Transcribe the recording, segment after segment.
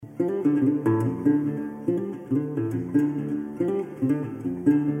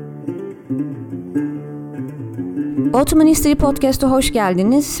Ottoman History Podcast'a hoş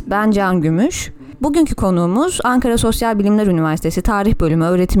geldiniz. Ben Can Gümüş. Bugünkü konuğumuz Ankara Sosyal Bilimler Üniversitesi Tarih Bölümü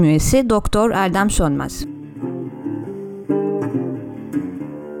öğretim üyesi Doktor Erdem Sönmez.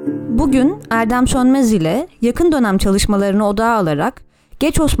 Bugün Erdem Sönmez ile yakın dönem çalışmalarını odağa alarak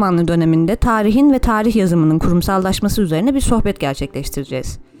Geç Osmanlı döneminde tarihin ve tarih yazımının kurumsallaşması üzerine bir sohbet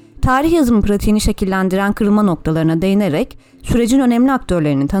gerçekleştireceğiz. Tarih yazımı pratiğini şekillendiren kırılma noktalarına değinerek sürecin önemli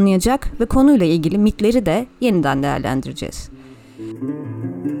aktörlerini tanıyacak ve konuyla ilgili mitleri de yeniden değerlendireceğiz.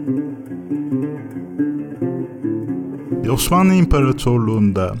 Osmanlı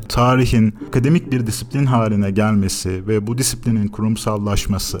İmparatorluğu'nda tarihin akademik bir disiplin haline gelmesi ve bu disiplinin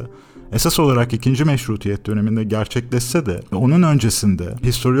kurumsallaşması esas olarak 2. Meşrutiyet döneminde gerçekleşse de onun öncesinde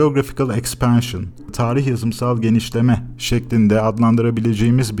historiographical expansion, tarih yazımsal genişleme şeklinde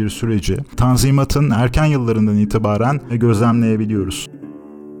adlandırabileceğimiz bir süreci Tanzimat'ın erken yıllarından itibaren gözlemleyebiliyoruz.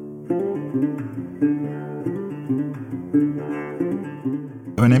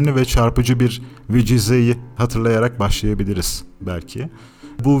 Önemli ve çarpıcı bir vecizeyi hatırlayarak başlayabiliriz belki.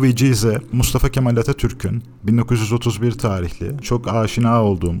 Bu vecize Mustafa Kemal Atatürk'ün 1931 tarihli çok aşina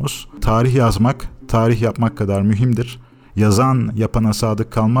olduğumuz tarih yazmak, tarih yapmak kadar mühimdir. Yazan yapana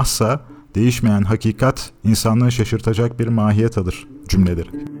sadık kalmazsa değişmeyen hakikat insanlığı şaşırtacak bir mahiyet alır cümleleri.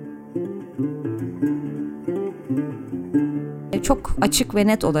 Çok açık ve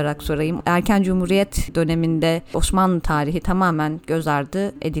net olarak sorayım. Erken Cumhuriyet döneminde Osmanlı tarihi tamamen göz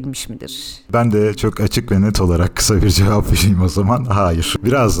ardı edilmiş midir? Ben de çok açık ve net olarak kısa bir cevap vereyim o zaman. Hayır.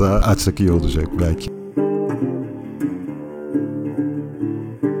 Biraz daha açsak iyi olacak belki.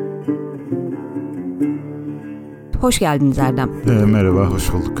 Hoş geldiniz Erdem. Merhaba,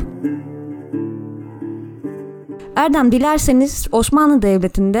 hoş bulduk. Erdem, dilerseniz Osmanlı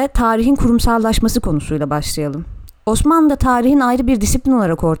Devleti'nde tarihin kurumsallaşması konusuyla başlayalım. Osmanlı'da tarihin ayrı bir disiplin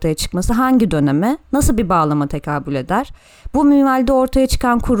olarak ortaya çıkması hangi döneme, nasıl bir bağlama tekabül eder? Bu minvalde ortaya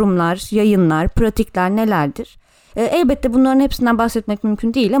çıkan kurumlar, yayınlar, pratikler nelerdir? Elbette bunların hepsinden bahsetmek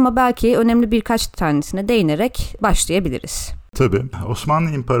mümkün değil ama belki önemli birkaç tanesine değinerek başlayabiliriz. Tabii.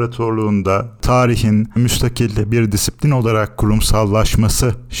 Osmanlı İmparatorluğu'nda tarihin müstakil bir disiplin olarak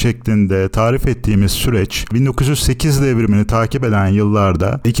kurumsallaşması şeklinde tarif ettiğimiz süreç 1908 devrimini takip eden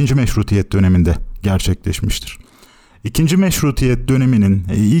yıllarda 2. Meşrutiyet döneminde gerçekleşmiştir. 2. Meşrutiyet döneminin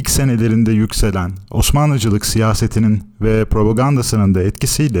ilk senelerinde yükselen Osmanlıcılık siyasetinin ve propagandasının da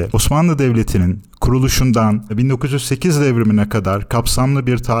etkisiyle Osmanlı Devleti'nin kuruluşundan 1908 devrimine kadar kapsamlı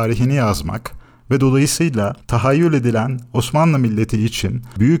bir tarihini yazmak ve dolayısıyla tahayyül edilen Osmanlı milleti için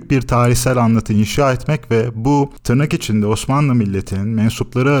büyük bir tarihsel anlatı inşa etmek ve bu tırnak içinde Osmanlı milletinin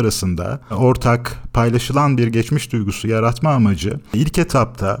mensupları arasında ortak, paylaşılan bir geçmiş duygusu yaratma amacı ilk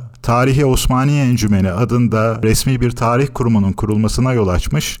etapta Tarihi Osmaniye Encümeni adında resmi bir tarih kurumunun kurulmasına yol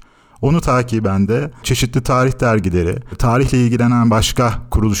açmış. Onu takiben de çeşitli tarih dergileri, tarihle ilgilenen başka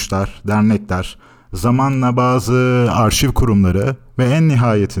kuruluşlar, dernekler, zamanla bazı arşiv kurumları ve en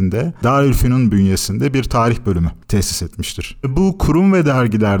nihayetinde Darülfünun bünyesinde bir tarih bölümü tesis etmiştir. Bu kurum ve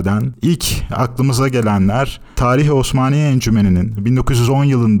dergilerden ilk aklımıza gelenler Tarihi Osmaniye Encümeni'nin 1910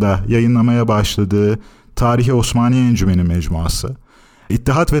 yılında yayınlamaya başladığı Tarihi Osmaniye Encümeni mecmuası,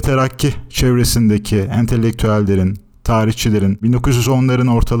 İttihat ve Terakki çevresindeki entelektüellerin, tarihçilerin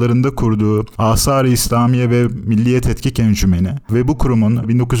 1910'ların ortalarında kurduğu Asar-ı İslamiye ve Milliye Tetkik Encümeni ve bu kurumun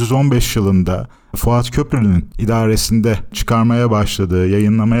 1915 yılında Fuat Köprülü'nün idaresinde çıkarmaya başladığı,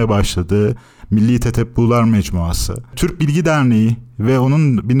 yayınlamaya başladığı Milli Tetebbular Mecmuası, Türk Bilgi Derneği ve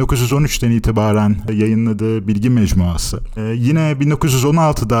onun 1913'ten itibaren yayınladığı Bilgi Mecmuası, yine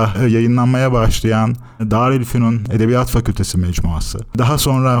 1916'da yayınlanmaya başlayan Darülfünun Edebiyat Fakültesi Mecmuası, daha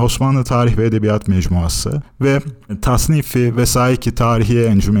sonra Osmanlı Tarih ve Edebiyat Mecmuası ve Tasnif-i Vesaik-i Tarihiye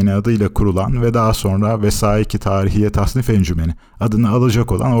Encümeni adıyla kurulan ve daha sonra Vesaik-i Tarihiye Tasnif Encümeni adını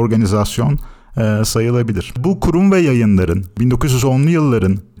alacak olan organizasyon sayılabilir. Bu kurum ve yayınların 1910'lu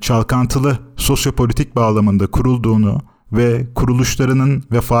yılların çalkantılı sosyopolitik bağlamında kurulduğunu ve kuruluşlarının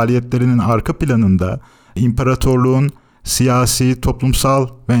ve faaliyetlerinin arka planında imparatorluğun siyasi, toplumsal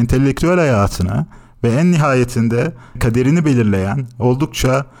ve entelektüel hayatına ve en nihayetinde kaderini belirleyen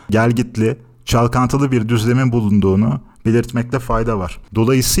oldukça gelgitli, çalkantılı bir düzlemin bulunduğunu belirtmekte fayda var.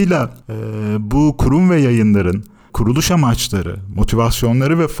 Dolayısıyla bu kurum ve yayınların kuruluş amaçları,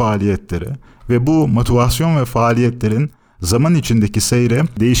 motivasyonları ve faaliyetleri ve bu motivasyon ve faaliyetlerin zaman içindeki seyre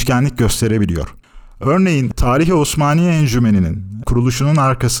değişkenlik gösterebiliyor. Örneğin Tarihi Osmaniye Encümeni'nin kuruluşunun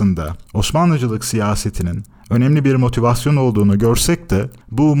arkasında Osmanlıcılık siyasetinin önemli bir motivasyon olduğunu görsek de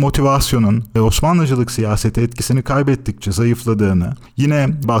bu motivasyonun Osmanlıcılık siyaseti etkisini kaybettikçe zayıfladığını, yine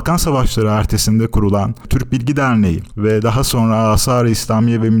Balkan Savaşları ertesinde kurulan Türk Bilgi Derneği ve daha sonra Asar-ı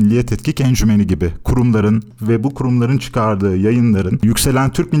İslamiye ve Milliye Tetkik Encümeni gibi kurumların ve bu kurumların çıkardığı yayınların yükselen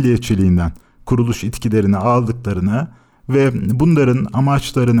Türk milliyetçiliğinden kuruluş itkilerini aldıklarını ve bunların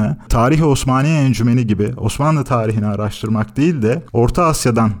amaçlarını Tarih-i Osmaniye Encümeni gibi Osmanlı tarihini araştırmak değil de Orta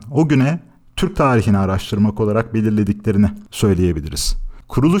Asya'dan o güne Türk tarihini araştırmak olarak belirlediklerini söyleyebiliriz.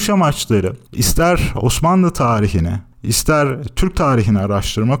 Kuruluş amaçları ister Osmanlı tarihini, ister Türk tarihini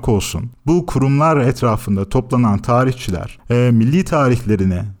araştırmak olsun, bu kurumlar etrafında toplanan tarihçiler milli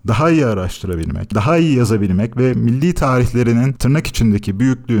tarihlerini daha iyi araştırabilmek, daha iyi yazabilmek ve milli tarihlerinin tırnak içindeki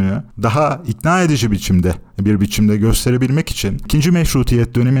büyüklüğünü daha ikna edici bir biçimde gösterebilmek için 2.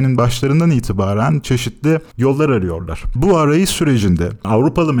 Meşrutiyet döneminin başlarından itibaren çeşitli yollar arıyorlar. Bu arayış sürecinde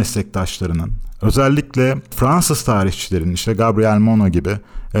Avrupalı meslektaşlarının, özellikle Fransız tarihçilerin, işte Gabriel Monod gibi,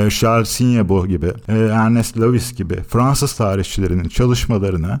 Charles Signebo gibi, Ernest Lewis gibi Fransız tarihçilerinin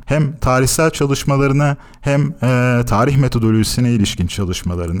çalışmalarını, hem tarihsel çalışmalarını hem tarih metodolojisine ilişkin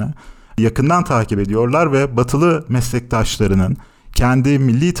çalışmalarını yakından takip ediyorlar ve batılı meslektaşlarının kendi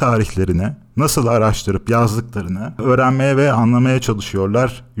milli tarihlerini nasıl araştırıp yazdıklarını öğrenmeye ve anlamaya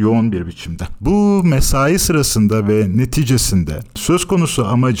çalışıyorlar yoğun bir biçimde. Bu mesai sırasında ve neticesinde söz konusu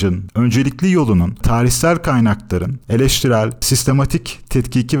amacın öncelikli yolunun tarihsel kaynakların eleştirel, sistematik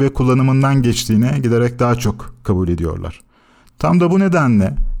tetkiki ve kullanımından geçtiğine giderek daha çok kabul ediyorlar. Tam da bu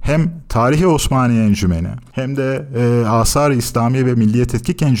nedenle hem Tarih-i Osmaniye Encümeni hem de Asar-ı İslamiye ve Milliye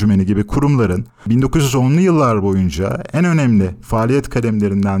Tetkik Encümeni gibi kurumların 1910'lu yıllar boyunca en önemli faaliyet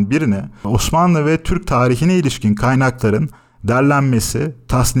kalemlerinden birini Osmanlı ve Türk tarihine ilişkin kaynakların derlenmesi,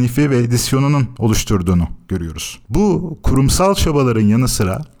 tasnifi ve edisyonunun oluşturduğunu görüyoruz. Bu kurumsal çabaların yanı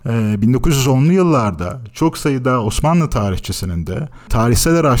sıra 1910'lu yıllarda çok sayıda Osmanlı tarihçisinin de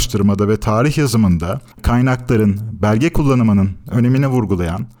tarihsel araştırmada ve tarih yazımında kaynakların belge kullanımının önemini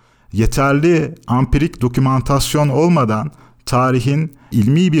vurgulayan, yeterli ampirik dokümantasyon olmadan tarihin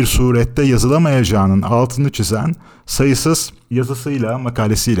ilmi bir surette yazılamayacağının altını çizen sayısız yazısıyla,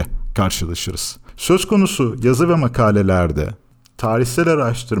 makalesiyle karşılaşırız. Söz konusu yazı ve makalelerde tarihsel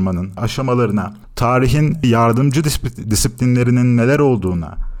araştırmanın aşamalarına, tarihin yardımcı disiplinlerinin neler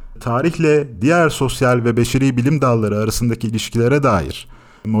olduğuna, tarihle diğer sosyal ve beşeri bilim dalları arasındaki ilişkilere dair,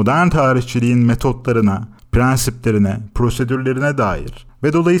 modern tarihçiliğin metotlarına, prensiplerine, prosedürlerine dair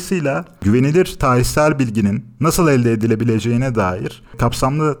ve dolayısıyla güvenilir tarihsel bilginin nasıl elde edilebileceğine dair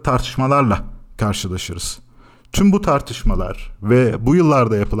kapsamlı tartışmalarla karşılaşırız. Tüm bu tartışmalar ve bu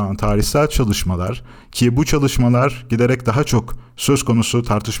yıllarda yapılan tarihsel çalışmalar, ki bu çalışmalar giderek daha çok söz konusu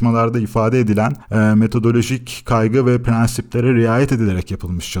tartışmalarda ifade edilen metodolojik kaygı ve prensiplere riayet edilerek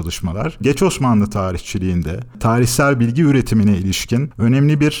yapılmış çalışmalar, geç Osmanlı tarihçiliğinde tarihsel bilgi üretimine ilişkin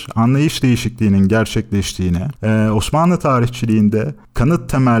önemli bir anlayış değişikliğinin gerçekleştiğine, Osmanlı tarihçiliğinde kanıt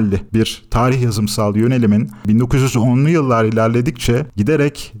temelli bir tarih yazımsal yönelimin 1910'lu yıllar ilerledikçe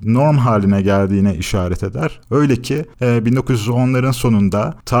giderek norm haline geldiğine işaret eder. Öyle ki 1910'ların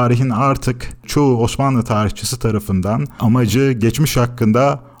sonunda tarihin artık çoğu Osmanlı tarihçisi tarafından amacı geçmiş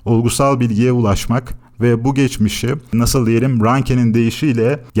hakkında olgusal bilgiye ulaşmak ve bu geçmişi nasıl diyelim Ranke'nin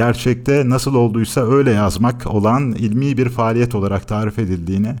deyişiyle gerçekte nasıl olduysa öyle yazmak olan ilmi bir faaliyet olarak tarif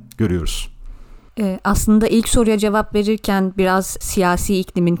edildiğini görüyoruz. Aslında ilk soruya cevap verirken biraz siyasi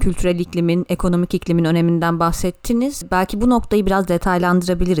iklimin, kültürel iklimin, ekonomik iklimin öneminden bahsettiniz. Belki bu noktayı biraz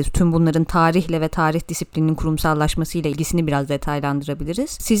detaylandırabiliriz. Tüm bunların tarihle ve tarih disiplininin kurumsallaşmasıyla ilgisini biraz detaylandırabiliriz.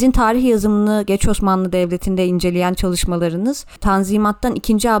 Sizin tarih yazımını geç Osmanlı Devleti'nde inceleyen çalışmalarınız Tanzimat'tan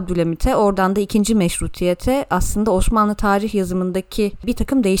 2. Abdülhamit'e, oradan da 2. Meşrutiyet'e aslında Osmanlı tarih yazımındaki bir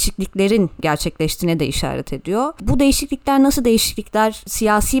takım değişikliklerin gerçekleştiğine de işaret ediyor. Bu değişiklikler nasıl değişiklikler?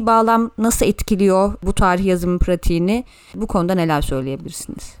 Siyasi bağlam nasıl etkiliyor bu tarih yazımı pratiğini? Bu konuda neler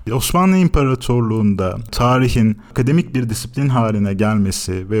söyleyebilirsiniz? Osmanlı İmparatorluğu'nda tarihin akademik bir disiplin haline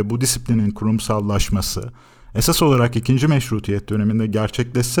gelmesi ve bu disiplinin kurumsallaşması esas olarak 2. Meşrutiyet döneminde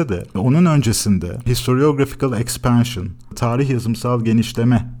gerçekleşse de onun öncesinde historiographical expansion, tarih yazımsal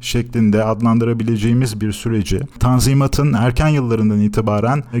genişleme şeklinde adlandırabileceğimiz bir süreci Tanzimat'ın erken yıllarından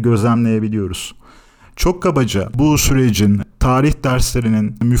itibaren gözlemleyebiliyoruz. Çok kabaca bu sürecin tarih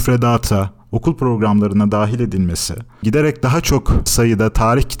derslerinin müfredata, okul programlarına dahil edilmesi, giderek daha çok sayıda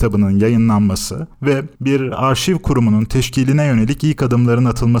tarih kitabının yayınlanması ve bir arşiv kurumunun teşkiline yönelik ilk adımların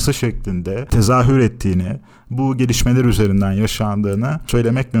atılması şeklinde tezahür ettiğini bu gelişmeler üzerinden yaşandığını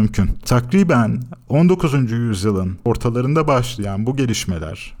söylemek mümkün. Takriben 19. yüzyılın ortalarında başlayan bu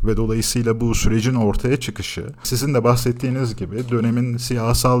gelişmeler ve dolayısıyla bu sürecin ortaya çıkışı, sizin de bahsettiğiniz gibi dönemin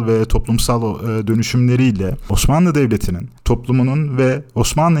siyasal ve toplumsal dönüşümleriyle Osmanlı Devleti'nin, toplumunun ve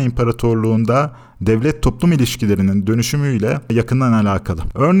Osmanlı İmparatorluğu'nda devlet-toplum ilişkilerinin dönüşümüyle yakından alakalı.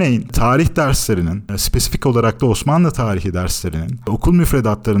 Örneğin tarih derslerinin, spesifik olarak da Osmanlı tarihi derslerinin okul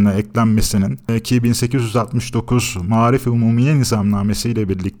müfredatlarına eklenmesinin ki 1869 Maarif-i Umumiye Nizamnamesi ile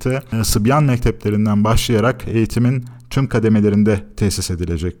birlikte Sıbyan mekteplerinden başlayarak eğitimin tüm kademelerinde tesis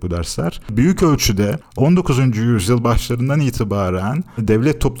edilecek bu dersler. Büyük ölçüde 19. yüzyıl başlarından itibaren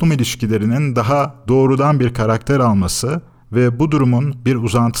devlet-toplum ilişkilerinin daha doğrudan bir karakter alması ve bu durumun bir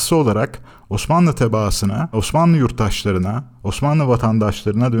uzantısı olarak Osmanlı tebaasına, Osmanlı yurttaşlarına, Osmanlı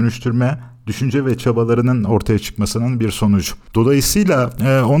vatandaşlarına dönüştürme düşünce ve çabalarının ortaya çıkmasının bir sonucu. Dolayısıyla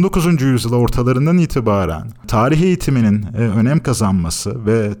 19. yüzyıl ortalarından itibaren tarih eğitiminin önem kazanması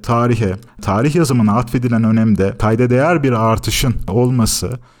ve tarih yazımına atfedilen önemde kayda değer bir artışın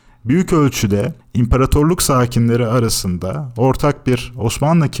olması büyük ölçüde imparatorluk sakinleri arasında ortak bir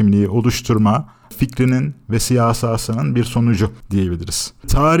Osmanlı kimliği oluşturma fikrinin ve siyasasının bir sonucu diyebiliriz.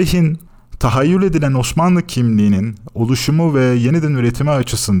 Tarihin tahayyül edilen Osmanlı kimliğinin oluşumu ve yeniden üretimi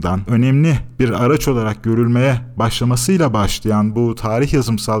açısından önemli bir araç olarak görülmeye başlamasıyla başlayan bu tarih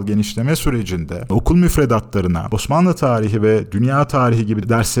yazımsal genişleme sürecinde okul müfredatlarına Osmanlı tarihi ve dünya tarihi gibi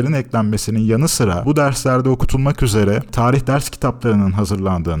derslerin eklenmesinin yanı sıra bu derslerde okutulmak üzere tarih ders kitaplarının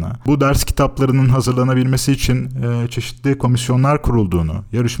hazırlandığını, bu ders kitaplarının hazırlanabilmesi için çeşitli komisyonlar kurulduğunu,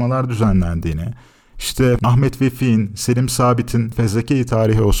 yarışmalar düzenlendiğini, İşte Ahmet Vefik'in, Selim Sabit'in Fezleke-i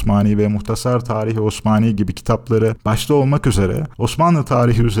Tarihi Osmani ve Muhtasar Tarihi Osmani gibi kitapları başta olmak üzere Osmanlı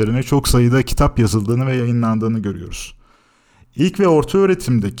tarihi üzerine çok sayıda kitap yazıldığını ve yayınlandığını görüyoruz. İlk ve orta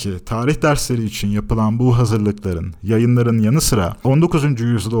öğretimdeki tarih dersleri için yapılan bu hazırlıkların, yayınların yanı sıra 19.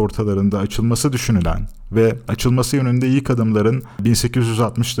 yüzyıl ortalarında açılması düşünülen ve açılması yönünde ilk adımların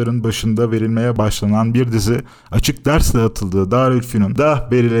 1860'ların başında verilmeye başlanan bir dizi açık ders dağıtıldığı Darülfünun'da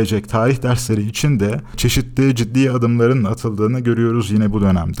verilecek tarih dersleri için de çeşitli ciddi adımların atıldığını görüyoruz yine bu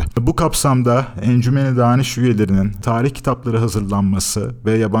dönemde. Bu kapsamda Encümen-i Daniş üyelerinin tarih kitapları hazırlanması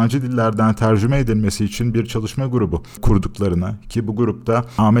ve yabancı dillerden tercüme edilmesi için bir çalışma grubu kurduklarını, ki bu grupta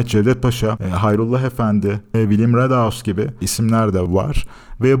Ahmet Cevdet Paşa, Hayrullah Efendi, William Redhaus gibi isimler de var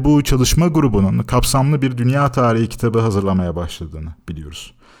ve bu çalışma grubunun kapsamlı bir dünya tarihi kitabı hazırlamaya başladığını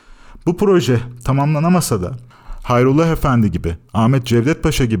biliyoruz. Bu proje tamamlanamasa da Hayrullah Efendi gibi, Ahmet Cevdet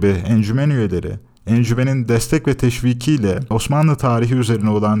Paşa gibi encümen üyeleri, encümenin destek ve teşvikiyle Osmanlı tarihi üzerine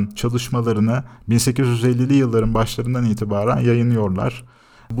olan çalışmalarını 1850'li yılların başlarından itibaren yayınlıyorlar.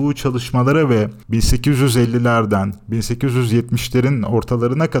 Bu çalışmalara ve 1850'lerden 1870'lerin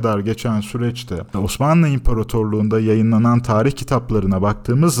ortalarına kadar geçen süreçte Osmanlı İmparatorluğu'nda yayınlanan tarih kitaplarına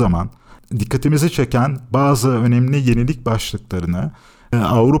baktığımız zaman dikkatimizi çeken bazı önemli yenilik başlıklarını,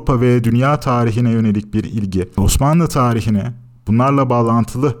 Avrupa ve dünya tarihine yönelik bir ilgi, Osmanlı tarihini bunlarla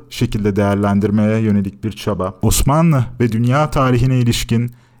bağlantılı şekilde değerlendirmeye yönelik bir çaba, Osmanlı ve dünya tarihine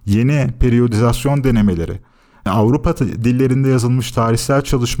ilişkin yeni periyodizasyon denemeleri, Avrupa dillerinde yazılmış tarihsel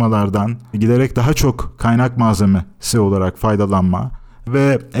çalışmalardan giderek daha çok kaynak malzemesi olarak faydalanma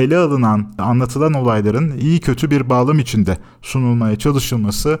ve ele alınan, anlatılan olayların iyi kötü bir bağlam içinde sunulmaya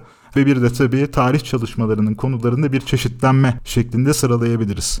çalışılması ve bir de tabii tarih çalışmalarının konularında bir çeşitlenme şeklinde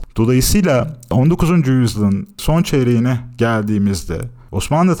sıralayabiliriz. Dolayısıyla 19. yüzyılın son çeyreğine geldiğimizde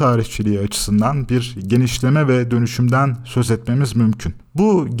Osmanlı tarihçiliği açısından bir genişleme ve dönüşümden söz etmemiz mümkün.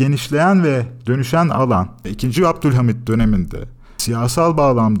 Bu genişleyen ve dönüşen alan 2. Abdülhamit döneminde siyasal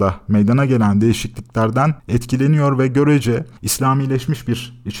bağlamda meydana gelen değişikliklerden etkileniyor ve görece İslamileşmiş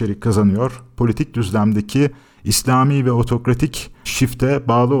bir içerik kazanıyor. Politik düzlemdeki İslami ve otokratik şifte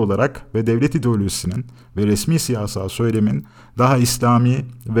bağlı olarak ve devlet ideolojisinin ve resmi siyasal söylemin daha İslami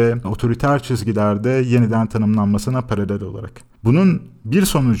ve otoriter çizgilerde yeniden tanımlanmasına paralel olarak. Bunun bir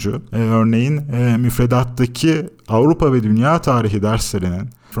sonucu örneğin müfredattaki Avrupa ve dünya tarihi derslerinin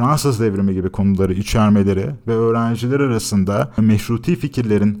Fransız devrimi gibi konuları içermeleri ve öğrenciler arasında meşruti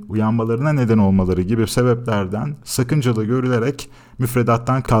fikirlerin uyanmalarına neden olmaları gibi sebeplerden sakıncalı görülerek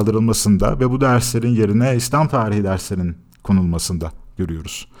müfredattan kaldırılmasında ve bu derslerin yerine İslam tarihi derslerinin konulmasında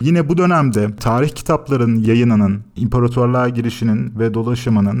görüyoruz. Yine bu dönemde tarih kitaplarının yayınının, imparatorluğa girişinin ve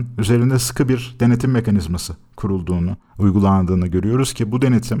dolaşımının üzerinde sıkı bir denetim mekanizması kurulduğunu, uygulandığını görüyoruz ki bu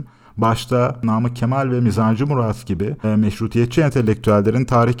denetim başta Namık Kemal ve Mizancı Murat gibi meşrutiyetçi entelektüellerin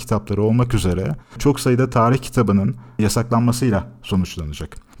tarih kitapları olmak üzere çok sayıda tarih kitabının yasaklanmasıyla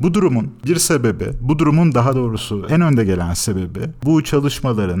sonuçlanacak. Bu durumun bir sebebi, bu durumun daha doğrusu en önde gelen sebebi bu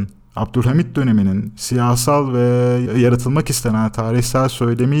çalışmaların Abdülhamit döneminin siyasal ve yaratılmak istenen tarihsel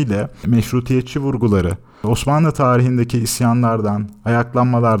söylemiyle meşrutiyetçi vurguları, Osmanlı tarihindeki isyanlardan,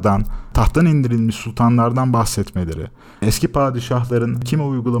 ayaklanmalardan, tahttan indirilmiş sultanlardan bahsetmeleri, eski padişahların kimi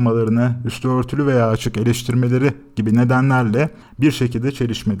uygulamalarını üstü örtülü veya açık eleştirmeleri gibi nedenlerle bir şekilde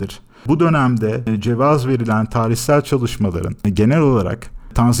çelişmedir. Bu dönemde cevaz verilen tarihsel çalışmaların genel olarak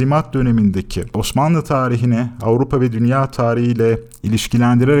Tanzimat dönemindeki Osmanlı tarihini Avrupa ve dünya tarihiyle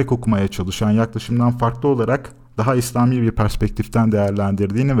ilişkilendirerek okumaya çalışan yaklaşımdan farklı olarak daha İslami bir perspektiften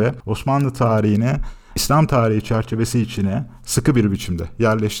değerlendirdiğini ve Osmanlı tarihini İslam tarihi çerçevesi içine sıkı bir biçimde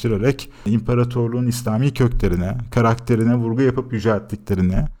yerleştirerek imparatorluğun İslami köklerine, karakterine vurgu yapıp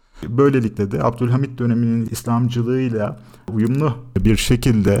yücelttiklerini, böylelikle de Abdülhamit döneminin İslamcılığıyla uyumlu bir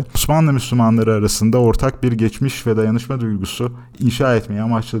şekilde Osmanlı Müslümanları arasında ortak bir geçmiş ve dayanışma duygusu inşa etmeyi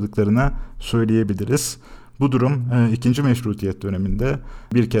amaçladıklarını söyleyebiliriz. Bu durum 2. Meşrutiyet döneminde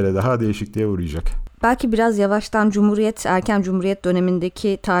bir kere daha değişikliğe uğrayacak. Belki biraz yavaştan erken Cumhuriyet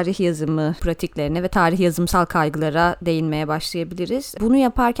dönemindeki tarih yazımı pratiklerine ve tarih yazımsal kaygılara değinmeye başlayabiliriz. Bunu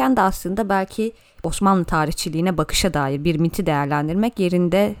yaparken de aslında belki Osmanlı tarihçiliğine bakışa dair bir miti değerlendirmek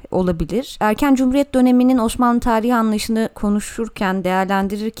yerinde olabilir. Erken Cumhuriyet döneminin Osmanlı tarihi anlayışını konuşurken,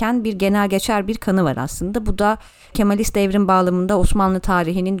 değerlendirirken bir genel geçer bir kanı var aslında. Bu da Kemalist devrim bağlamında Osmanlı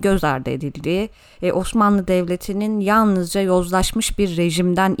tarihinin göz ardı edildiği, Osmanlı Devleti'nin yalnızca yozlaşmış bir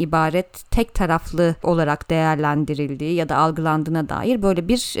rejimden ibaret tek taraflı olarak değerlendirildiği ya da algılandığına dair böyle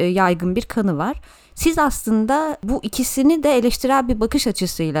bir yaygın bir kanı var. Siz aslında bu ikisini de eleştirel bir bakış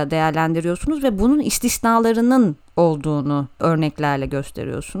açısıyla değerlendiriyorsunuz ve bunun istisnalarının olduğunu örneklerle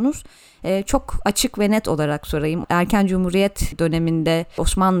gösteriyorsunuz. Çok açık ve net olarak sorayım. Erken Cumhuriyet döneminde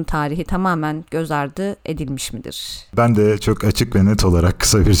Osmanlı tarihi tamamen göz ardı edilmiş midir? Ben de çok açık ve net olarak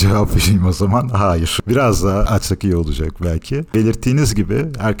kısa bir cevap vereyim o zaman. Hayır. Biraz daha açsak iyi olacak belki. Belirttiğiniz gibi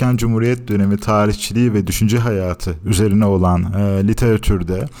Erken Cumhuriyet dönemi tarihçiliği ve düşünce hayatı üzerine olan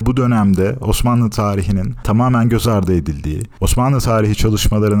literatürde bu dönemde Osmanlı tarihinin tamamen göz ardı edildiği, Osmanlı tarihi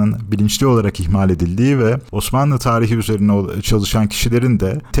çalışmalarının bilinçli olarak ihmal edildiği ve Osmanlı tarihi üzerine çalışan kişilerin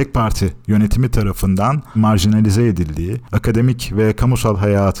de tek parti yönetimi tarafından marjinalize edildiği, akademik ve kamusal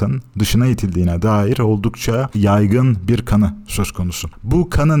hayatın dışına itildiğine dair oldukça yaygın bir kanı söz konusu. Bu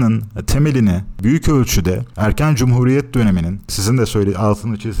kanının temelini büyük ölçüde Erken Cumhuriyet döneminin, sizin de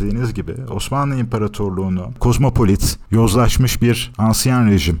altını çizdiğiniz gibi Osmanlı İmparatorluğunu kozmopolit, yozlaşmış bir ansiyen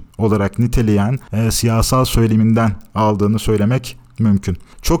rejim olarak niteleyen siyasal söyleminden aldığını söylemek mümkün.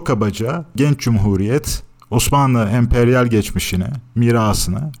 Çok kabaca genç cumhuriyet Osmanlı emperyal geçmişini,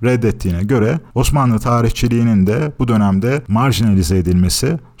 mirasını reddettiğine göre Osmanlı tarihçiliğinin de bu dönemde marjinalize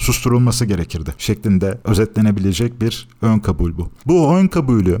edilmesi, susturulması gerekirdi şeklinde özetlenebilecek bir ön kabul bu. Bu ön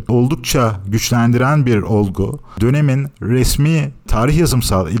kabulü oldukça güçlendiren bir olgu, dönemin resmi tarih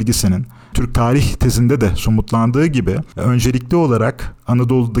yazımsal ilgisinin Türk tarih tezinde de somutlandığı gibi öncelikli olarak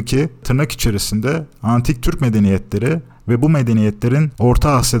Anadolu'daki tırnak içerisinde antik Türk medeniyetleri ve bu medeniyetlerin Orta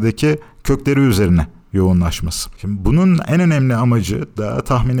Asya'daki kökleri üzerine yoğunlaşması. Şimdi bunun en önemli amacı da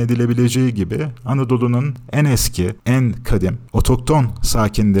tahmin edilebileceği gibi Anadolu'nun en eski, en kadim, otokton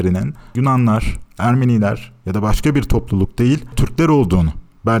sakinlerinin Yunanlar, Ermeniler ya da başka bir topluluk değil, Türkler olduğunu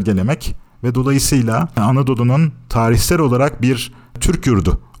belgelemek ve dolayısıyla Anadolu'nun tarihsel olarak bir Türk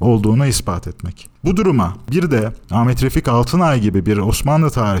yurdu olduğunu ispat etmek. Bu duruma bir de Ahmet Refik Altınay gibi bir Osmanlı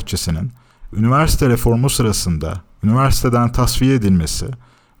tarihçisinin üniversite reformu sırasında üniversiteden tasfiye edilmesi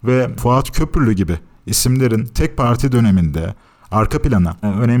ve Fuat Köprülü gibi isimlerin tek parti döneminde arka plana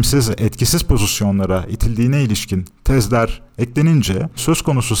önemsiz, etkisiz pozisyonlara itildiğine ilişkin tezler eklenince söz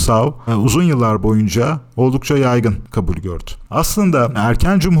konusu sav uzun yıllar boyunca oldukça yaygın kabul gördü. Aslında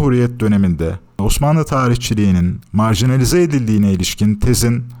erken Cumhuriyet döneminde Osmanlı tarihçiliğinin marjinalize edildiğine ilişkin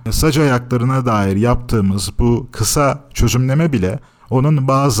tezin sac ayaklarına dair yaptığımız bu kısa çözümleme bile onun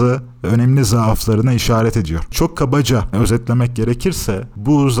bazı önemli zaaflarına işaret ediyor. Çok kabaca özetlemek gerekirse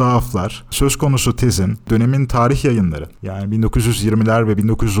bu zaaflar söz konusu tezin dönemin tarih yayınları yani 1920'ler ve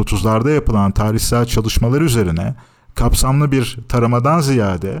 1930'larda yapılan tarihsel çalışmalar üzerine kapsamlı bir taramadan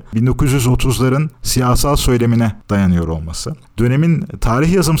ziyade 1930'ların siyasal söylemine dayanıyor olması. Dönemin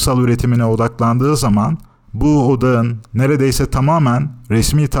tarih yazımsal üretimine odaklandığı zaman bu odağın neredeyse tamamen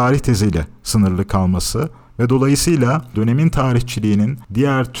resmi tarih teziyle sınırlı kalması ve dolayısıyla dönemin tarihçiliğinin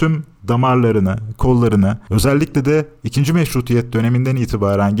diğer tüm damarlarını, kollarını, özellikle de 2. Meşrutiyet döneminden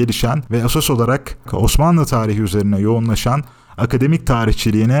itibaren gelişen ve esas olarak Osmanlı tarihi üzerine yoğunlaşan akademik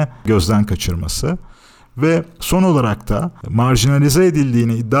tarihçiliğine gözden kaçırması ve son olarak da marjinalize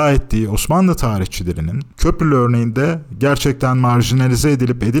edildiğini iddia ettiği Osmanlı tarihçilerinin Köprülü örneğinde gerçekten marjinalize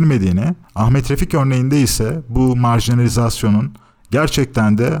edilip edilmediğini, Ahmet Refik örneğinde ise bu marjinalizasyonun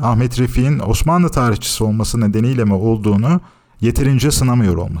gerçekten de Ahmet Refik'in Osmanlı tarihçisi olması nedeniyle mi olduğunu yeterince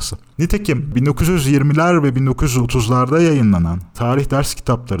sınamıyor olması. Nitekim 1920'ler ve 1930'larda yayınlanan tarih ders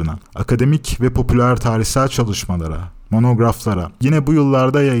kitaplarına, akademik ve popüler tarihsel çalışmalara, monograflara, yine bu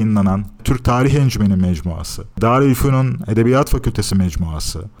yıllarda yayınlanan Türk Tarih Encümeni Mecmuası, Darülfünun Edebiyat Fakültesi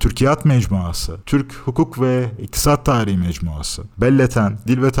Mecmuası, Türkiyat Mecmuası, Türk Hukuk ve İktisat Tarihi Mecmuası, Belleten,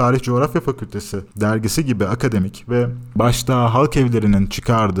 Dil ve Tarih Coğrafya Fakültesi dergisi gibi akademik ve başta halk evlerinin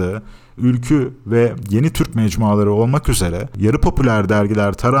çıkardığı Ülkü ve Yeni Türk mecmuaları olmak üzere yarı popüler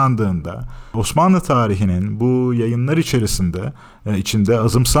dergiler tarandığında Osmanlı tarihinin bu yayınlar içinde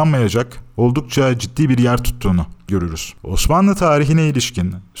azımsanmayacak oldukça ciddi bir yer tuttuğunu görürüz. Osmanlı tarihine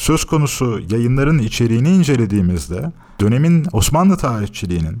ilişkin söz konusu yayınların içeriğini incelediğimizde dönemin Osmanlı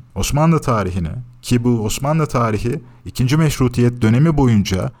tarihçiliğinin, Osmanlı tarihini, ki bu Osmanlı tarihi 2. Meşrutiyet dönemi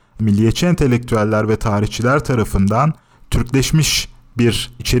boyunca milliyetçi entelektüeller ve tarihçiler tarafından Türkleşmiş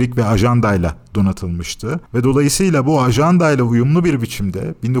bir içerik ve ajandayla donatılmıştı ve dolayısıyla bu ajandayla uyumlu bir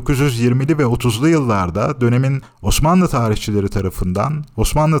biçimde 1920'li ve 30'lu yıllarda dönemin Osmanlı tarihçileri tarafından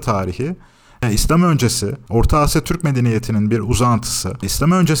Osmanlı tarihi İslam öncesi Orta Asya Türk medeniyetinin bir uzantısı,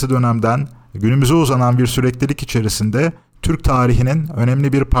 İslam öncesi dönemden günümüze uzanan bir süreklilik içerisinde Türk tarihinin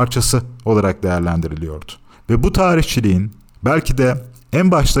önemli bir parçası olarak değerlendiriliyordu. Ve bu tarihçiliğin belki de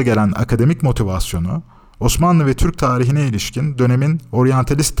en başta gelen akademik motivasyonu Osmanlı ve Türk tarihine ilişkin dönemin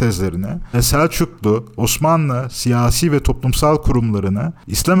oryantalist tezlerini, Selçuklu, Osmanlı siyasi ve toplumsal kurumlarını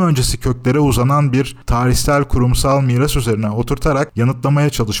İslam öncesi köklere uzanan bir tarihsel kurumsal miras üzerine oturtarak yanıtlamaya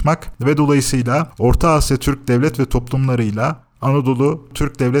çalışmak ve dolayısıyla Orta Asya Türk devlet ve toplumlarıyla Anadolu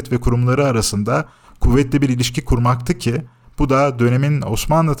Türk devlet ve kurumları arasında kuvvetli bir ilişki kurmaktı ki bu da dönemin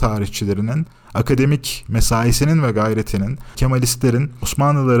Osmanlı tarihçilerinin akademik mesaisinin ve gayretinin, Kemalistlerin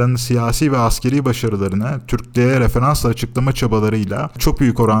Osmanlıların siyasi ve askeri başarılarını Türklüğe referansla açıklama çabalarıyla çok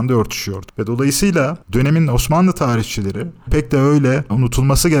büyük oranda örtüşüyordu. Ve dolayısıyla dönemin Osmanlı tarihçileri pek de öyle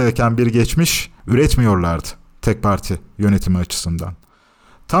unutulması gereken bir geçmiş üretmiyorlardı tek parti yönetimi açısından.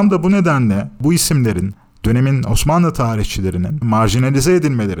 Tam da bu nedenle bu isimlerin dönemin Osmanlı tarihçilerinin marjinalize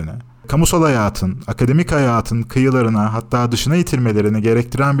edilmelerini, kamusal hayatın, akademik hayatın kıyılarına hatta dışına itilmelerini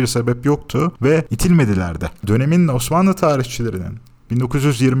gerektiren bir sebep yoktu ve itilmediler de. Dönemin Osmanlı tarihçilerinin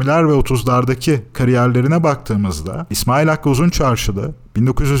 1920'ler ve 30'lardaki kariyerlerine baktığımızda İsmail Hakkı Uzunçarşılı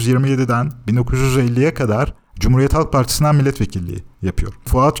 1927'den 1950'ye kadar Cumhuriyet Halk Partisi'nden milletvekilliği yapıyor.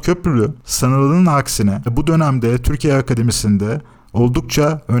 Fuat Köprülü sanılanın aksine bu dönemde Türkiye Akademisi'nde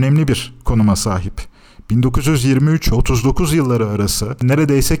oldukça önemli bir konuma sahip. 1923-39 yılları arası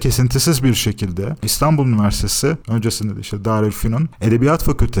neredeyse kesintisiz bir şekilde İstanbul Üniversitesi, öncesinde de işte Darülfünun Edebiyat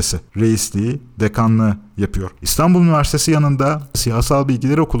Fakültesi reisliği, dekanlığı yapıyor. İstanbul Üniversitesi yanında Siyasal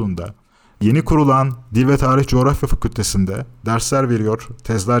Bilgiler Okulu'nda yeni kurulan Dil ve Tarih Coğrafya Fakültesi'nde dersler veriyor,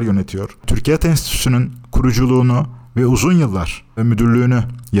 tezler yönetiyor. Türkiyat Enstitüsü'nün kuruculuğunu ve uzun yıllar müdürlüğünü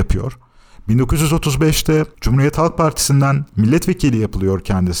yapıyor. 1935'te Cumhuriyet Halk Partisi'nden milletvekili yapılıyor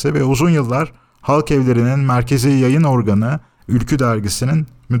kendisi ve uzun yıllar Halk Evleri'nin merkezi yayın organı Ülkü Dergisi'nin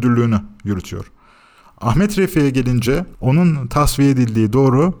müdürlüğünü yürütüyor. Ahmet Refik'e gelince onun tasfiye edildiği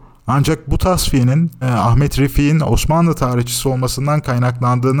doğru, ancak bu tasfiyenin Ahmet Refik'in Osmanlı tarihçisi olmasından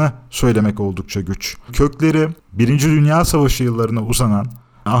kaynaklandığını söylemek oldukça güç. Kökleri 1. Dünya Savaşı yıllarına uzanan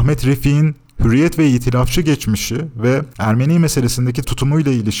Ahmet Refik'in hürriyet ve itilafçı geçmişi ve Ermeni meselesindeki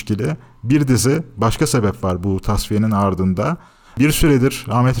tutumuyla ilişkili bir dizi başka sebep var bu tasfiyenin ardında. Bir süredir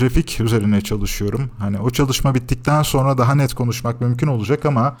Ahmet Refik üzerine çalışıyorum. Hani o çalışma bittikten sonra daha net konuşmak mümkün olacak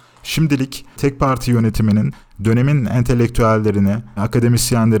ama şimdilik tek parti yönetiminin dönemin entelektüellerini,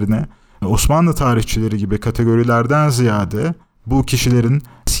 akademisyenlerini, Osmanlı tarihçileri gibi kategorilerden ziyade bu kişilerin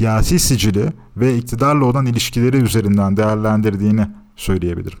siyasi sicili ve iktidarla olan ilişkileri üzerinden değerlendirdiğini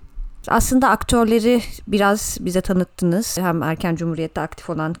söyleyebilirim. Aslında aktörleri biraz bize tanıttınız. Hem erken Cumhuriyet'te aktif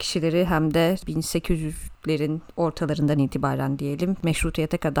olan kişileri hem de 1800'lerin ortalarından itibaren diyelim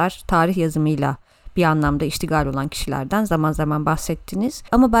meşrutiyete kadar tarih yazımıyla bir anlamda iştigal olan kişilerden zaman zaman bahsettiniz.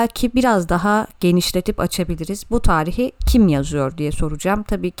 Ama belki biraz daha genişletip açabiliriz. Bu tarihi kim yazıyor diye soracağım.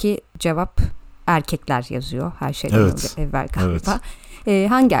 Tabii ki cevap erkekler yazıyor her şeyden evvel galiba. Evet.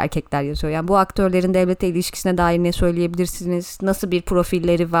 Hangi erkekler yazıyor? Yani bu aktörlerin devlete ilişkisine dair ne söyleyebilirsiniz? Nasıl bir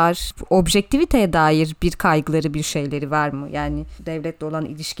profilleri var? Objektiviteye dair bir kaygıları, bir şeyleri var mı? Yani devletle olan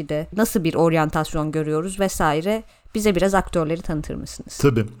ilişkide nasıl bir oryantasyon görüyoruz vesaire? Bize biraz aktörleri tanıtır mısınız?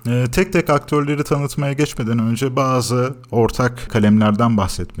 Tabii. Tek tek aktörleri tanıtmaya geçmeden önce bazı ortak kalemlerden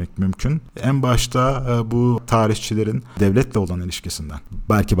bahsetmek mümkün. En başta bu tarihçilerin devletle olan ilişkisinden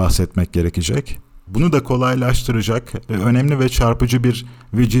belki bahsetmek gerekecek. Bunu da kolaylaştıracak önemli ve çarpıcı bir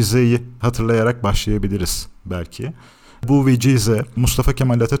vecizeyi hatırlayarak başlayabiliriz belki. Bu vecize Mustafa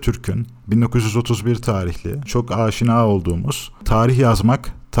Kemal Atatürk'ün 1931 tarihli çok aşina olduğumuz tarih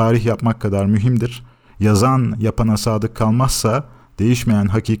yazmak, tarih yapmak kadar mühimdir. Yazan yapana sadık kalmazsa değişmeyen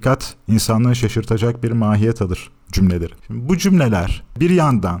hakikat insanlığı şaşırtacak bir mahiyet alır cümleleri. Şimdi bu cümleler bir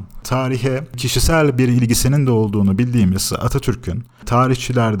yandan tarihe kişisel bir ilgisinin de olduğunu bildiğimiz Atatürk'ün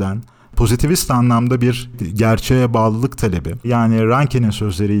tarihçilerden pozitivist anlamda bir gerçeğe bağlılık talebi, yani Ranke'nin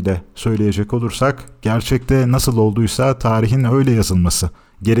sözleriyle söyleyecek olursak gerçekte nasıl olduysa tarihin öyle yazılması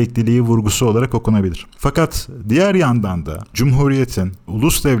gerekliliği vurgusu olarak okunabilir. Fakat diğer yandan da Cumhuriyet'in,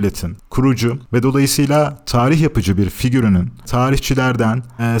 ulus devletin kurucu ve dolayısıyla tarih yapıcı bir figürünün tarihçilerden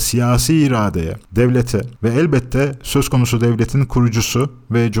siyasi iradeye, devlete ve elbette söz konusu devletin kurucusu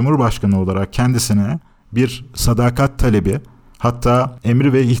ve Cumhurbaşkanı olarak kendisine bir sadakat talebi, hatta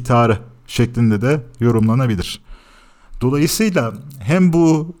emri ve ihtarı şeklinde de yorumlanabilir. Dolayısıyla hem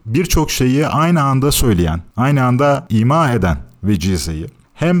bu birçok şeyi aynı anda söyleyen, aynı anda ima eden vecizeyi,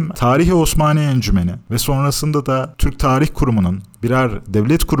 hem Tarih-i Osmaniye Encümeni ve sonrasında da Türk Tarih Kurumu'nun birer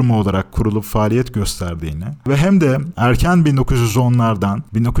devlet kurumu olarak kurulup faaliyet gösterdiğini ve hem de erken 1910'lardan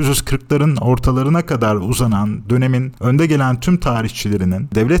 1940'ların ortalarına kadar uzanan dönemin önde gelen tüm tarihçilerinin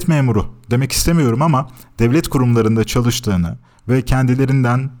devlet memuru demek istemiyorum ama devlet kurumlarında çalıştığını ve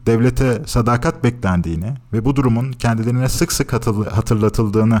kendilerinden devlete sadakat beklendiğini ve bu durumun kendilerine sık sık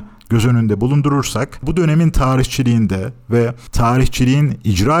hatırlatıldığını göz önünde bulundurursak, bu dönemin tarihçiliğinde ve tarihçiliğin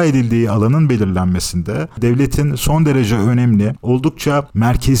icra edildiği alanın belirlenmesinde devletin son derece önemli, oldukça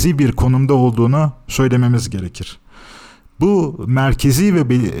merkezi bir konumda olduğunu söylememiz gerekir. Bu merkezi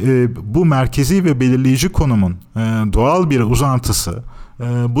ve belirleyici konumun doğal bir uzantısı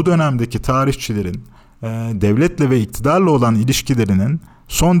bu dönemdeki tarihçilerin devletle ve iktidarla olan ilişkilerinin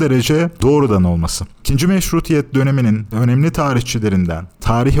son derece doğrudan olması. İkinci Meşrutiyet döneminin önemli tarihçilerinden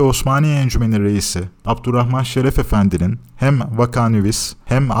Tarih-i Osmaniye Encümeni Reisi Abdurrahman Şeref Efendi'nin hem vakanüvis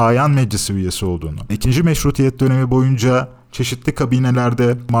hem ayan meclisi üyesi olduğunu, İkinci Meşrutiyet dönemi boyunca çeşitli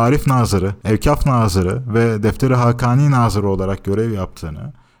kabinelerde Marif Nazırı, Evkaf Nazırı ve Defteri Hakani Nazırı olarak görev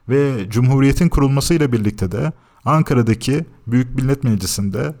yaptığını ve Cumhuriyet'in kurulmasıyla birlikte de Ankara'daki Büyük Millet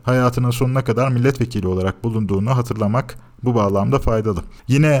Meclisi'nde hayatının sonuna kadar milletvekili olarak bulunduğunu hatırlamak bu bağlamda faydalı.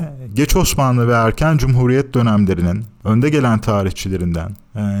 Yine geç Osmanlı ve erken Cumhuriyet dönemlerinin önde gelen tarihçilerinden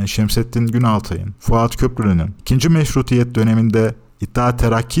Şemsettin Günaltay'ın, Fuat Köprülü'nün ikinci Meşrutiyet döneminde İttihat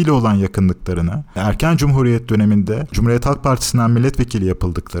Terakki ile olan yakınlıklarını, erken Cumhuriyet döneminde Cumhuriyet Halk Partisi'nden milletvekili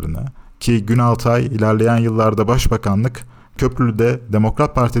yapıldıklarını, ki Günaltay ilerleyen yıllarda başbakanlık, Köprülü'de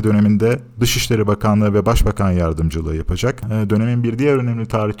Demokrat Parti döneminde Dışişleri Bakanlığı ve Başbakan Yardımcılığı yapacak. Dönemin bir diğer önemli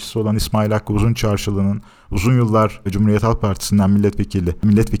tarihçisi olan İsmail Hakkı Uzunçarşılı'nın uzun yıllar Cumhuriyet Halk Partisi'nden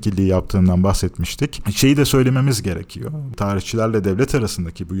milletvekilliği yaptığından bahsetmiştik. Şeyi de söylememiz gerekiyor. Tarihçilerle devlet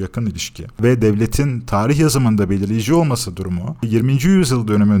arasındaki bu yakın ilişki ve devletin tarih yazımında belirleyici olması durumu 20. yüzyıl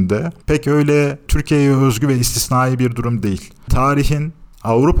dönümünde pek öyle Türkiye'ye özgü ve istisnai bir durum değil. Tarihin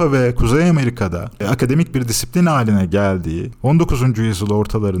Avrupa ve Kuzey Amerika'da akademik bir disiplin haline geldiği 19. yüzyıl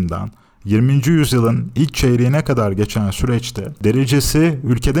ortalarından 20. yüzyılın ilk çeyreğine kadar geçen süreçte derecesi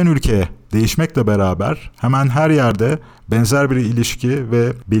ülkeden ülkeye değişmekle beraber hemen her yerde benzer bir ilişki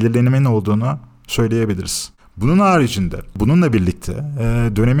ve belirlenimin olduğunu söyleyebiliriz. Bunun haricinde, bununla birlikte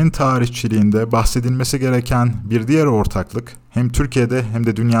dönemin tarihçiliğinde bahsedilmesi gereken bir diğer ortaklık hem Türkiye'de hem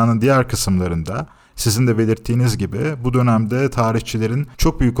de dünyanın diğer kısımlarında sizin de belirttiğiniz gibi bu dönemde tarihçilerin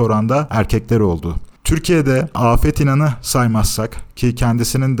çok büyük oranda erkekler olduğu. Türkiye'de Afet İnan'ı saymazsak ki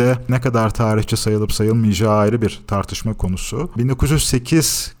kendisinin de ne kadar tarihçi sayılıp sayılmayacağı ayrı bir tartışma konusu.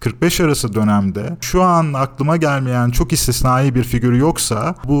 1908-45 arası dönemde şu an aklıma gelmeyen çok istisnai bir figür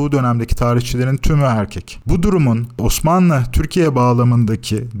yoksa bu dönemdeki tarihçilerin tümü erkek. Bu durumun Osmanlı-Türkiye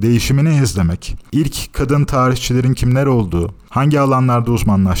bağlamındaki değişimini izlemek, ilk kadın tarihçilerin kimler olduğu, hangi alanlarda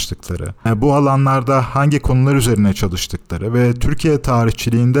uzmanlaştıkları, bu alanlarda hangi konular üzerine çalıştıkları ve Türkiye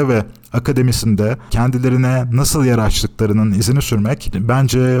tarihçiliğinde ve akademisinde kendilerine nasıl yer açtıklarının izini sürmek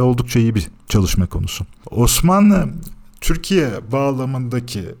bence oldukça iyi bir çalışma konusu. Osmanlı-Türkiye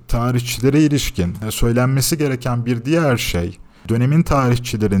bağlamındaki tarihçilere ilişkin söylenmesi gereken bir diğer şey, dönemin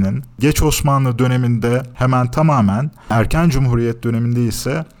tarihçilerinin geç Osmanlı döneminde hemen tamamen, erken Cumhuriyet döneminde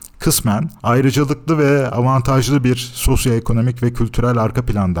ise kısmen ayrıcalıklı ve avantajlı bir sosyoekonomik ve kültürel arka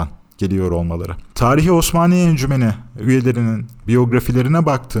plandan geliyor olmaları. Tarih-i Osmaniye Encümeni üyelerinin biyografilerine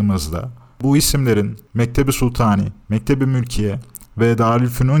baktığımızda bu isimlerin Mektebi Sultani, Mektebi Mülkiye ve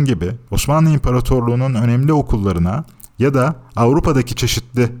Darülfünun gibi Osmanlı İmparatorluğu'nun önemli okullarına ya da Avrupa'daki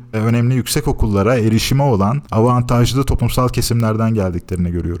çeşitli önemli yüksek okullara erişimi olan avantajlı toplumsal kesimlerden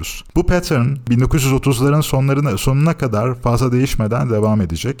geldiklerini görüyoruz. Bu pattern 1930'ların sonuna kadar fazla değişmeden devam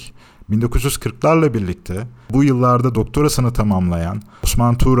edecek. 1940'larla birlikte bu yıllarda doktorasını tamamlayan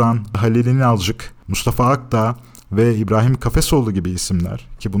Osman Turan, Halil İnalcık, Mustafa Akdağ ve İbrahim Kafesoğlu gibi isimler,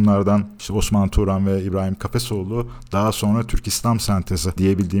 ki bunlardan işte Osman Turan ve İbrahim Kafesoğlu daha sonra Türk İslam sentezi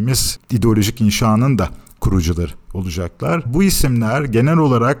diyebildiğimiz ideolojik inşanın da kurucuları olacaklar. Bu isimler genel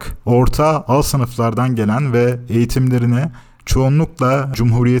olarak orta alt sınıflardan gelen ve eğitimlerini çoğunlukla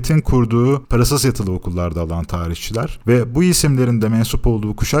Cumhuriyet'in kurduğu parasız yatılı okullarda alan tarihçiler ve bu isimlerin de mensup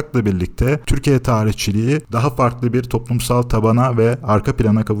olduğu kuşakla birlikte Türkiye tarihçiliği daha farklı bir toplumsal tabana ve arka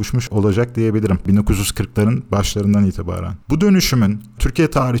plana kavuşmuş olacak diyebilirim 1940'ların başlarından itibaren. Bu dönüşümün Türkiye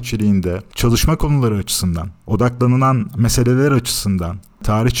tarihçiliğinde çalışma konuları açısından, odaklanılan meseleler açısından,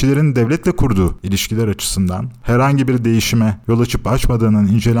 tarihçilerin devletle kurduğu ilişkiler açısından herhangi bir değişime yol açıp açmadığının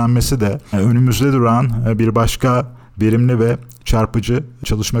incelenmesi de önümüzde duran bir başka verimli ve çarpıcı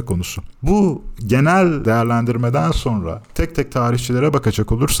çalışma konusu. Bu genel değerlendirmeden sonra tek tek tarihçilere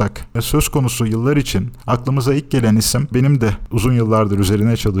bakacak olursak söz konusu yıllar için aklımıza ilk gelen isim benim de uzun yıllardır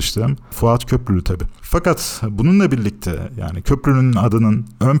üzerine çalıştığım Fuat Köprülü tabii. Fakat bununla birlikte yani Köprülü'nün adının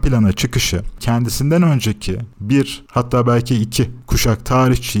ön plana çıkışı kendisinden önceki bir hatta belki iki kuşak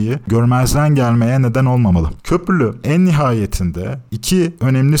tarihçiyi görmezden gelmeye neden olmamalı. Köprülü en nihayetinde iki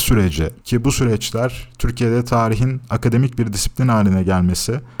önemli sürece, ki bu süreçler Türkiye'de tarihin akademik bir disiplin haline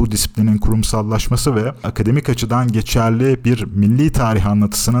gelmesi, bu disiplinin kurumsallaşması ve akademik açıdan geçerli bir milli tarih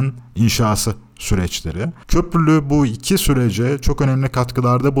anlatısının inşası süreçleri. Köprülü bu iki sürece çok önemli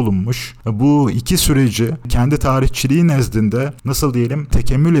katkılarda bulunmuş. Bu iki süreci kendi tarihçiliği nezdinde nasıl diyelim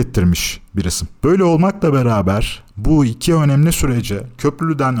tekemmül ettirmiş bir isim. Böyle olmakla beraber bu iki önemli sürece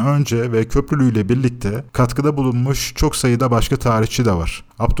Köprülü'den önce ve Köprülü ile birlikte katkıda bulunmuş çok sayıda başka tarihçi de var.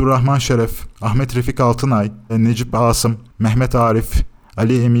 Abdurrahman Şeref, Ahmet Refik Altınay, Necip Asım, Mehmet Arif,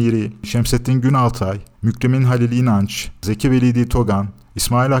 Ali Emiri, Şemsettin Günaltay, Mükremin Halil İnanç, Zeki Velidi Togan,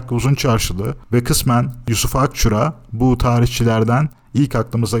 İsmail Hakkı Uzunçarşılı ve kısmen Yusuf Akçura bu tarihçilerden ilk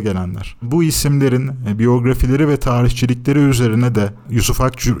aklımıza gelenler. Bu isimlerin biyografileri ve tarihçilikleri üzerine de Yusuf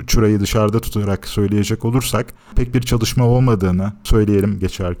Akçura'yı dışarıda tutarak söyleyecek olursak pek bir çalışma olmadığını söyleyelim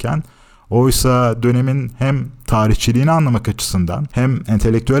geçerken. Oysa dönemin hem tarihçiliğini anlamak açısından hem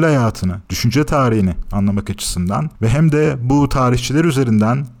entelektüel hayatını, düşünce tarihini anlamak açısından ve hem de bu tarihçiler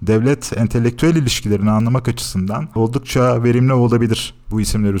üzerinden devlet entelektüel ilişkilerini anlamak açısından oldukça verimli olabilir bu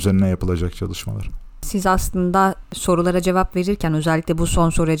isimler üzerine yapılacak çalışmalar. Siz aslında sorulara cevap verirken, özellikle bu son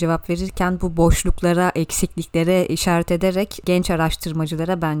soruya cevap verirken bu boşluklara, eksikliklere işaret ederek genç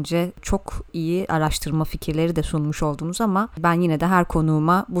araştırmacılara bence çok iyi araştırma fikirleri de sunmuş oldunuz ama ben yine de her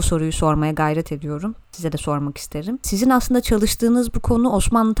konuğuma bu soruyu sormaya gayret ediyorum. Size de sormak isterim. Sizin aslında çalıştığınız bu konu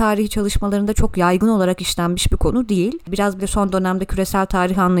Osmanlı tarihi çalışmalarında çok yaygın olarak işlenmiş bir konu değil. Biraz bile son dönemde küresel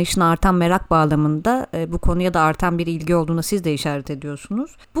tarih anlayışına artan merak bağlamında bu konuya da artan bir ilgi olduğuna siz de işaret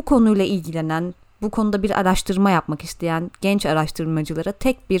ediyorsunuz. Bu konuyla ilgilenen, bu konuda bir araştırma yapmak isteyen genç araştırmacılara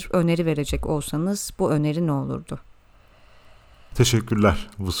tek bir öneri verecek olsanız bu öneri ne olurdu? Teşekkürler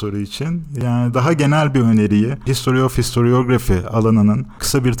bu soru için. Yani daha genel bir öneriyi History of Historiography alanının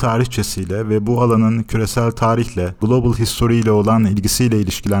kısa bir tarihçesiyle ve bu alanın küresel tarihle, global history ile olan ilgisiyle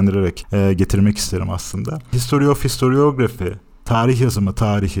ilişkilendirerek getirmek isterim aslında. History of Historiography, tarih yazımı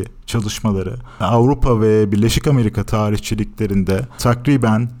tarihi çalışmaları Avrupa ve Birleşik Amerika tarihçiliklerinde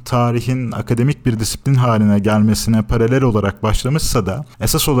takriben tarihin akademik bir disiplin haline gelmesine paralel olarak başlamışsa da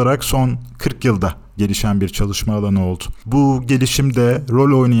esas olarak son 40 yılda gelişen bir çalışma alanı oldu. Bu gelişimde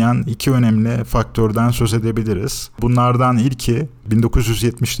rol oynayan iki önemli faktörden söz edebiliriz. Bunlardan ilki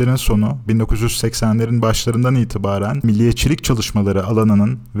 1970'lerin sonu, 1980'lerin başlarından itibaren milliyetçilik çalışmaları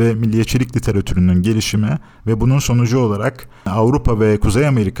alanının ve milliyetçilik literatürünün gelişimi ve bunun sonucu olarak Avrupa ve Kuzey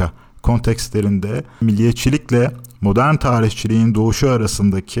Amerika kontekstlerinde milliyetçilikle modern tarihçiliğin doğuşu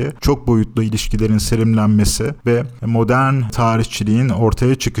arasındaki çok boyutlu ilişkilerin serimlenmesi ve modern tarihçiliğin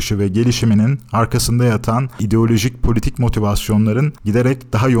ortaya çıkışı ve gelişiminin arkasında yatan ideolojik politik motivasyonların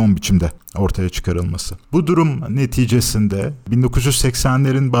giderek daha yoğun biçimde ortaya çıkarılması. Bu durum neticesinde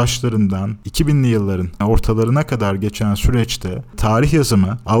 1980'lerin başlarından 2000'li yılların ortalarına kadar geçen süreçte tarih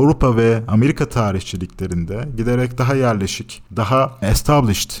yazımı Avrupa ve Amerika tarihçiliklerinde giderek daha yerleşik, daha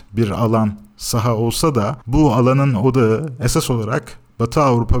established bir alan, saha olsa da bu alanın odağı esas olarak Batı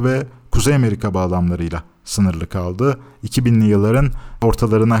Avrupa ve Kuzey Amerika bağlamlarıyla sınırlı kaldı 2000'li yılların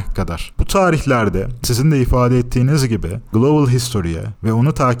ortalarına kadar. Bu tarihlerde sizin de ifade ettiğiniz gibi Global History'ye ve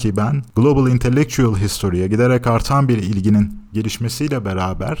onu takiben Global Intellectual History'ye giderek artan bir ilginin gelişmesiyle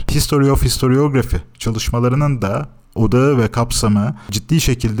beraber History of Historiography çalışmalarının da odağı ve kapsamı ciddi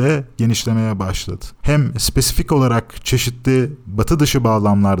şekilde genişlemeye başladı. Hem spesifik olarak çeşitli batı dışı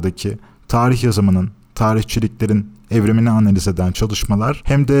bağlamlardaki tarih yazımının, tarihçiliklerin evrimini analiz eden çalışmalar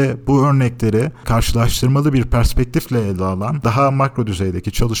hem de bu örnekleri karşılaştırmalı bir perspektifle ele alan daha makro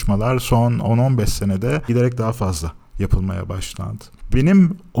düzeydeki çalışmalar son 10-15 senede giderek daha fazla yapılmaya başlandı.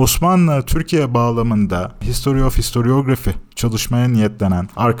 Benim Osmanlı-Türkiye bağlamında History of Historiography çalışmaya niyetlenen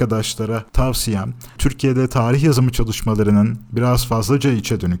arkadaşlara tavsiyem, Türkiye'de tarih yazımı çalışmalarının biraz fazlaca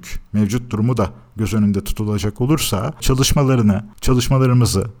içe dönük mevcut durumu da göz önünde tutulacak olursa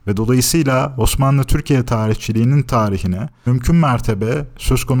çalışmalarımızı ve dolayısıyla Osmanlı-Türkiye tarihçiliğinin tarihini mümkün mertebe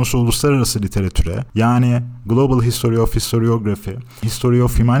söz konusu uluslararası literatüre, yani Global History of Historiography, History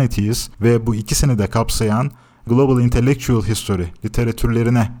of Humanities ve bu ikisini de kapsayan Global Intellectual History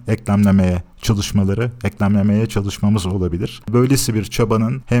literatürlerine eklemlemeye çalışmamız olabilir. Böylesi bir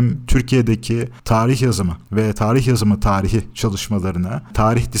çabanın hem Türkiye'deki tarih yazımı ve tarih yazımı tarihi çalışmalarını,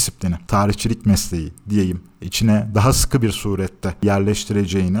 tarih disiplini, tarihçilik mesleği diyeyim, içine daha sıkı bir surette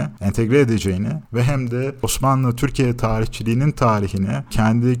yerleştireceğini, entegre edeceğini ve hem de Osmanlı-Türkiye tarihçiliğinin tarihini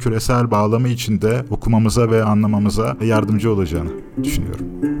kendi küresel bağlamı içinde okumamıza ve anlamamıza yardımcı olacağını düşünüyorum.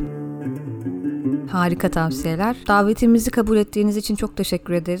 Harika tavsiyeler. Davetimizi kabul ettiğiniz için çok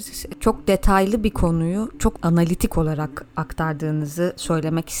teşekkür ederiz. Çok detaylı bir konuyu çok analitik olarak aktardığınızı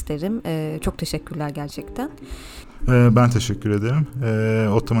söylemek isterim. Çok teşekkürler gerçekten. Ben teşekkür ederim.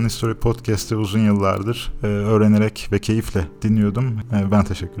 Ottoman History Podcast'ı uzun yıllardır öğrenerek ve keyifle dinliyordum. Ben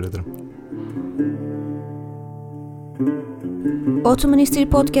teşekkür ederim. Ottoman History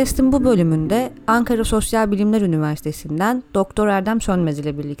Podcast'ın bu bölümünde Ankara Sosyal Bilimler Üniversitesi'nden Doktor Erdem Sönmez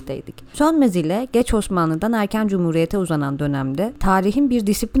ile birlikteydik. Sönmez ile geç Osmanlı'dan erken Cumhuriyet'e uzanan dönemde tarihin bir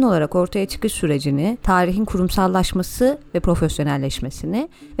disiplin olarak ortaya çıkış sürecini, tarihin kurumsallaşması ve profesyonelleşmesini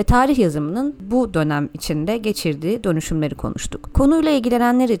ve tarih yazımının bu dönem içinde geçirdiği dönüşümleri konuştuk. Konuyla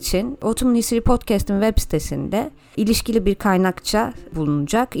ilgilenenler için Ottoman History Podcast'ın web sitesinde ilişkili bir kaynakça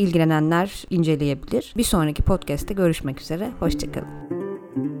bulunacak. İlgilenenler inceleyebilir. Bir sonraki podcast'te görüşmek üzere. Hoşçakalın.